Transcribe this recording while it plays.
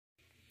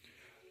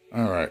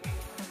Alright,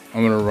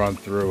 I'm going to run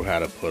through how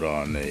to put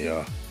on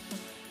a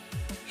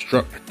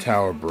strut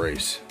tower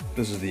brace.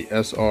 This is the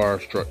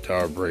SR strut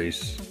tower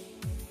brace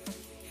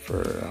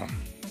for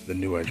the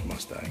New Edge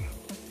Mustang.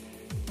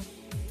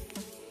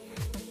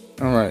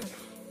 Alright,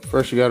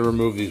 first you got to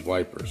remove these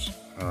wipers.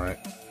 Alright,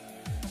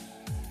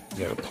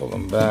 you got to pull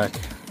them back.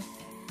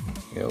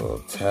 You got a little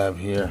tab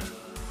here.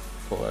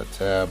 Pull that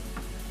tab,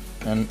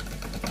 and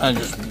I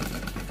just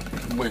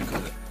wiggle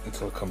it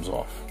until it comes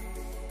off.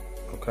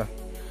 Okay?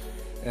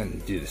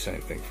 And do the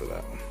same thing for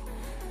that one.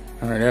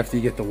 Alright, after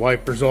you get the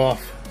wipers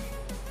off,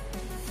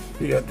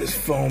 you got this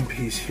foam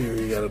piece here.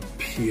 You gotta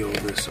peel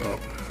this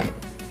up.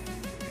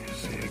 You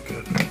see it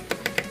good.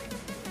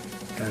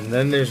 And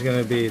then there's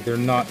gonna be, they're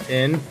not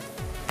in,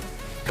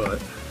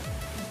 but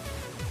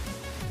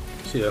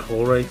see that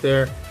hole right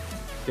there?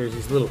 There's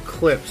these little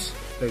clips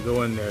that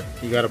go in there.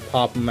 You gotta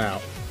pop them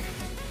out.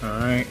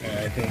 Alright, and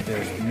I think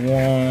there's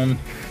one.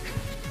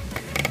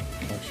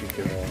 Once you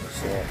get all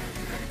this off.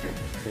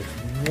 There's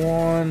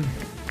 1,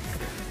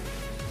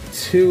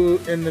 2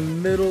 in the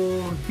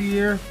middle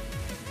here,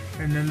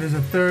 and then there's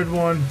a third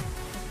one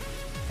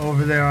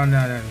over there on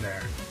that end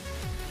there.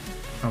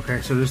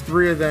 Okay, so there's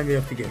 3 of them you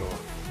have to get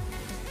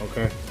off.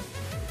 Okay,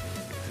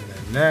 and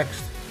then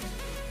next.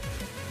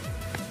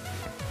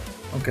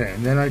 Okay,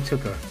 and then I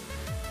took a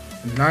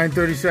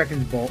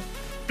 9/32 bolt,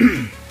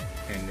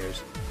 and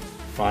there's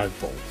 5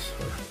 bolts,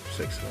 or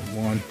 6 of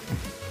them. 1,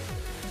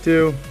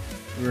 2,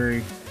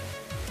 3,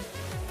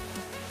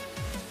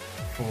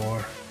 4,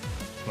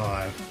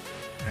 5,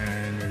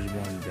 and there's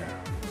 1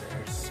 down.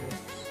 There's 6.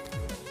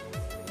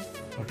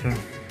 Okay.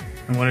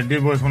 And what I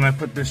did was, when I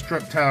put this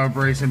strut tower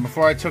brace in,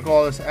 before I took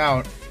all this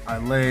out, I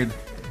laid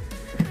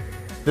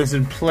this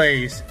in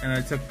place, and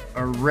I took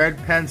a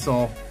red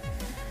pencil.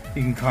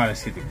 You can kind of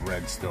see the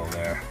red still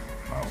there.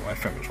 Oh, my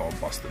finger's all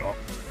busted up.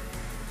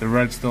 The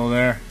red's still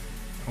there.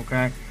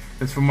 Okay.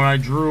 That's from when I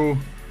drew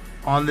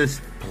on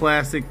this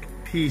plastic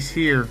piece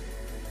here,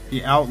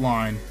 the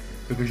outline,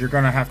 because you're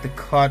gonna have to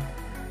cut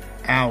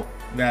out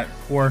that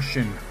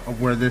portion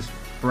of where this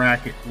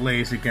bracket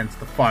lays against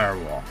the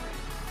firewall.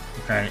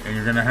 Okay, and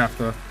you're gonna have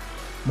to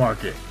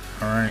mark it.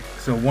 All right,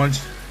 so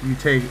once you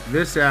take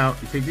this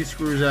out, you take these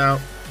screws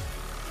out.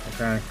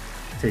 Okay,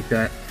 take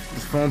this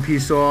foam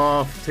piece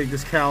off, take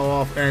this cowl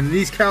off, and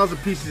these cowls are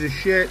pieces of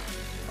shit.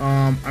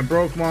 I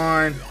broke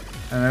mine,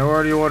 and I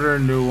already ordered a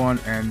new one,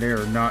 and they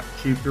are not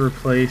cheap to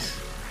replace.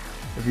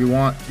 If you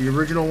want the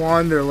original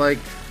one, they're like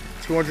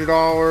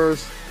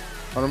 $200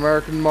 on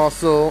American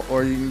Muscle,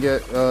 or you can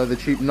get the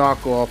cheap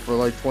knockoff for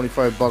like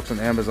 25 bucks on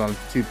Amazon,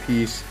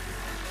 2-piece,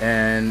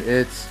 and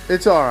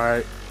it's all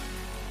right.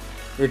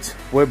 It's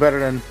way better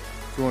than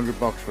 200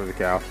 bucks for the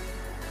cow.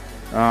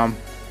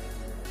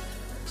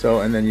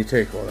 So, and then you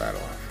take all that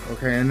off.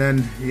 Okay, and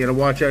then you gotta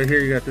watch out here.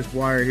 You got this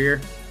wire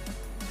here.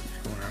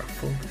 It's going out of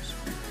focus.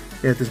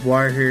 You got this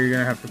wire here. You're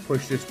gonna have to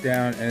push this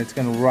down, and it's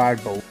gonna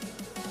ride both.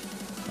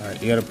 All right,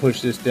 you gotta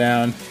push this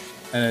down,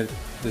 and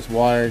this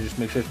wire, just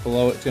make sure it's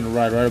below it. It's gonna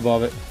ride right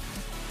above it.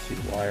 See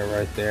the wire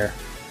right there.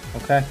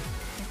 Okay,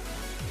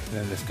 and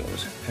then this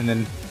goes. And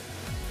then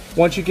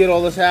once you get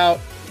all this out,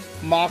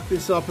 mock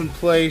this up in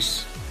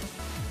place.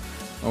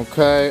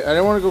 Okay, I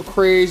didn't want to go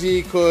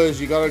crazy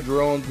because you gotta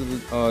drill into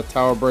the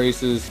tower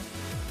braces.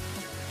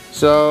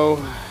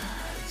 So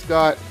it's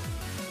got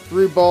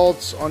 3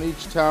 bolts on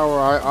each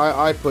tower.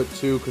 I put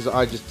 2 because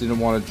I just didn't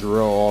want to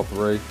drill all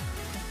 3.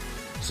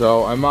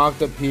 So I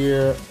mocked up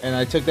here, and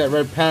I took that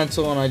red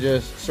pencil and I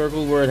just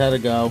circled where it had to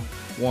go.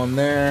 1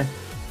 there.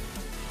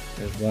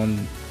 There's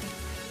 1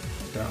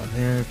 down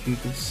there, if you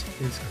can see.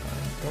 It's kind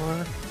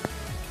of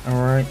dark.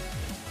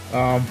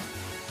 Alright.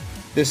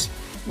 This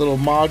little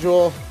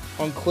module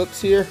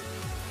unclips here,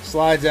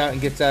 slides out and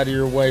gets out of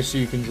your way so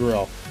you can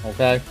drill.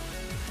 Okay?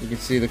 You can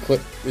see the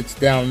clip. It's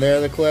down there,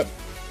 the clip.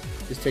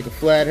 Just take a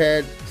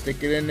flathead,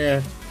 stick it in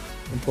there,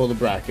 and pull the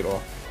bracket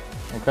off.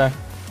 Okay?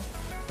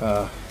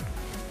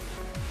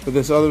 For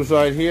this other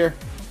side here,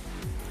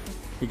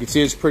 you can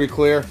see it's pretty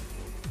clear.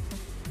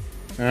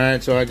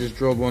 Alright, so I just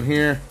drilled 1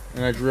 here,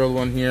 and I drilled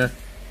 1 here.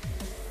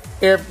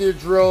 After you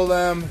drill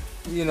them,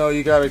 you know,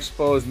 you got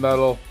exposed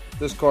metal.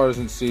 This car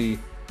doesn't see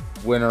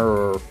winter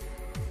or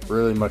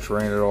really much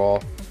rain at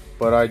all.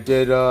 But I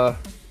did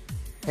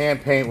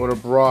hand paint with a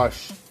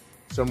brush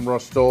some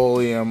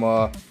Rust-Oleum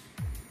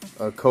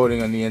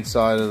coating on the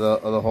inside of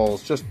the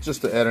holes,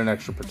 just to add an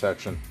extra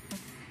protection.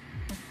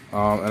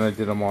 And I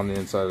did them on the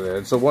inside of there.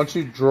 And so once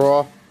you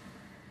draw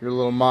your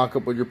little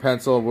mock-up with your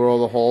pencil of where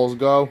all the holes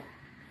go,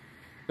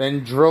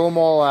 then drill them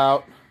all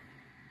out.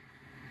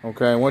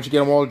 Okay, once you get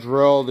them all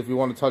drilled, if you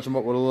want to touch them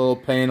up with a little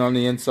paint on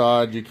the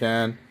inside, you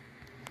can.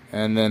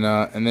 And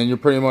then you're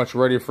pretty much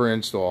ready for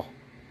install.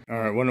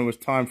 Alright, when it was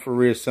time for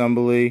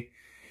reassembly,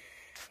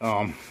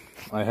 I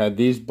had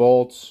these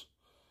bolts.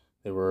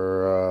 They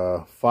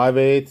were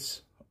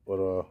 5/8 with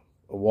a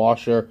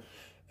washer.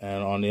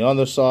 And on the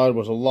other side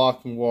was a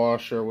locking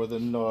washer with a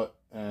nut,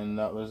 and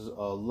that was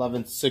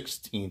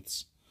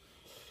 11/16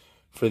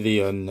 for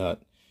the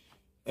nut.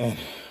 And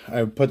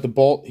I put the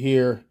bolt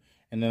here,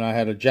 and then I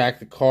had to jack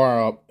the car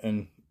up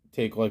and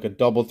take like a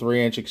double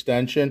 3-inch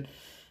extension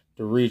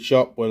to reach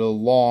up with a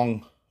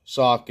long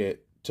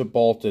socket to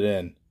bolt it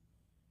in.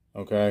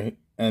 Okay,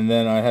 and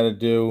then I had to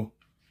do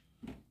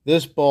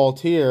this bolt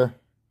here.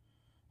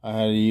 I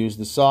had to use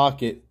the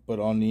socket, but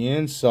on the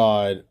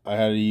inside I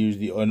had to use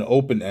an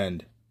open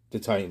end to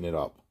tighten it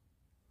up.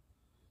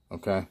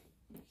 Okay,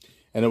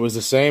 and it was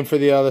the same for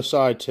the other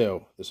side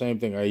too. The same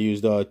thing. I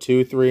used 2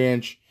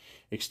 3-inch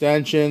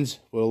extensions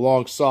with a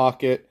long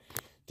socket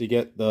to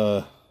get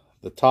the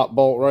top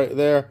bolt right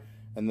there,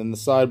 and then the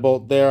side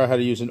bolt there. I had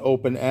to use an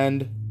open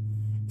end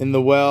in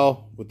the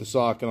well with the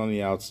socket on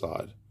the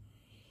outside.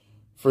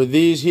 For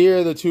these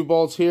here, the 2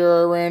 bolts here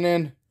I ran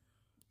in,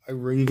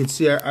 you can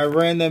see I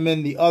ran them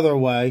in the other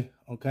way.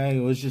 Okay,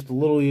 it was just a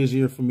little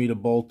easier for me to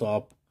bolt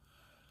up.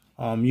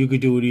 You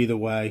could do it either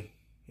way,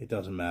 it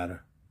doesn't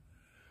matter.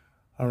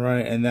 All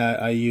right, and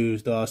that I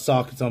used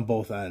sockets on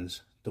both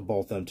ends to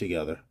bolt them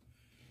together.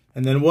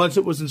 And then once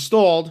it was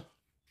installed,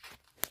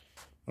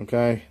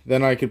 okay,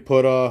 then I could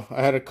put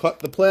I had to cut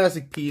the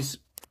plastic piece,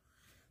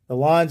 the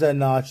lines I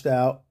notched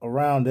out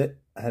around it.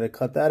 I had to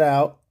cut that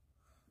out,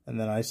 and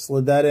then I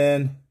slid that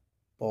in,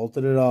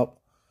 bolted it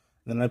up.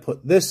 Then I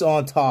put this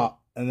on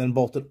top, and then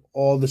bolted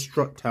all the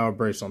strut tower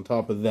brace on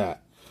top of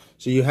that.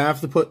 So you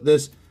have to put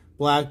this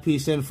black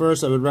piece in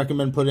first. I would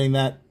recommend putting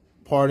that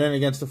part in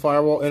against the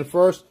firewall in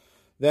first,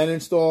 then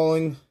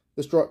installing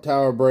the strut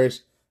tower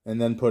brace,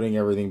 and then putting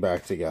everything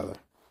back together.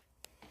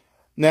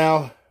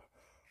 Now,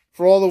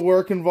 for all the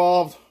work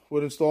involved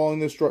with installing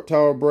the strut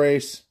tower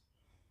brace,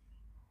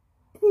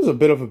 it was a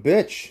bit of a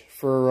bitch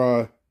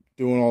for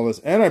doing all this.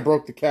 And I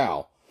broke the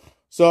cowl.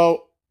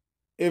 So,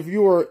 if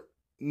you were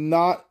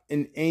not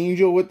an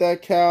angel with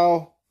that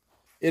cowl,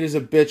 it is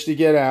a bitch to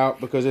get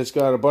out because it's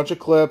got a bunch of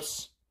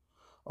clips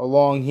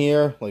along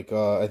here. Like,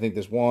 I think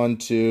there's 1,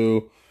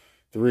 2,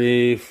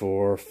 3,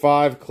 4,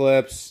 5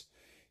 clips.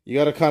 You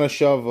got to kind of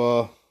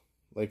shove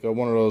like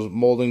one of those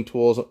molding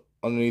tools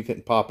underneath it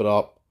and pop it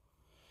up.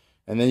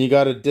 And then you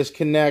got to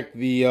disconnect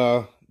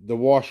the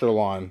washer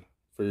line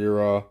for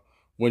your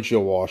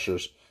windshield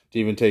washers to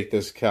even take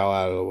this cowl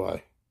out of the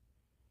way.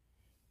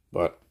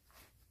 But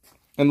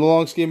in the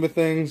long scheme of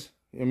things,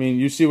 I mean,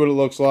 you see what it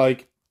looks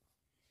like.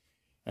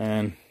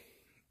 And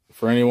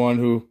for anyone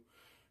who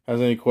has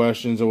any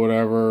questions or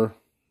whatever,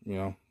 you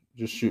know,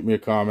 just shoot me a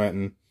comment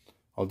and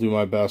I'll do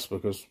my best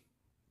because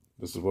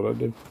this is what I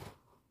do.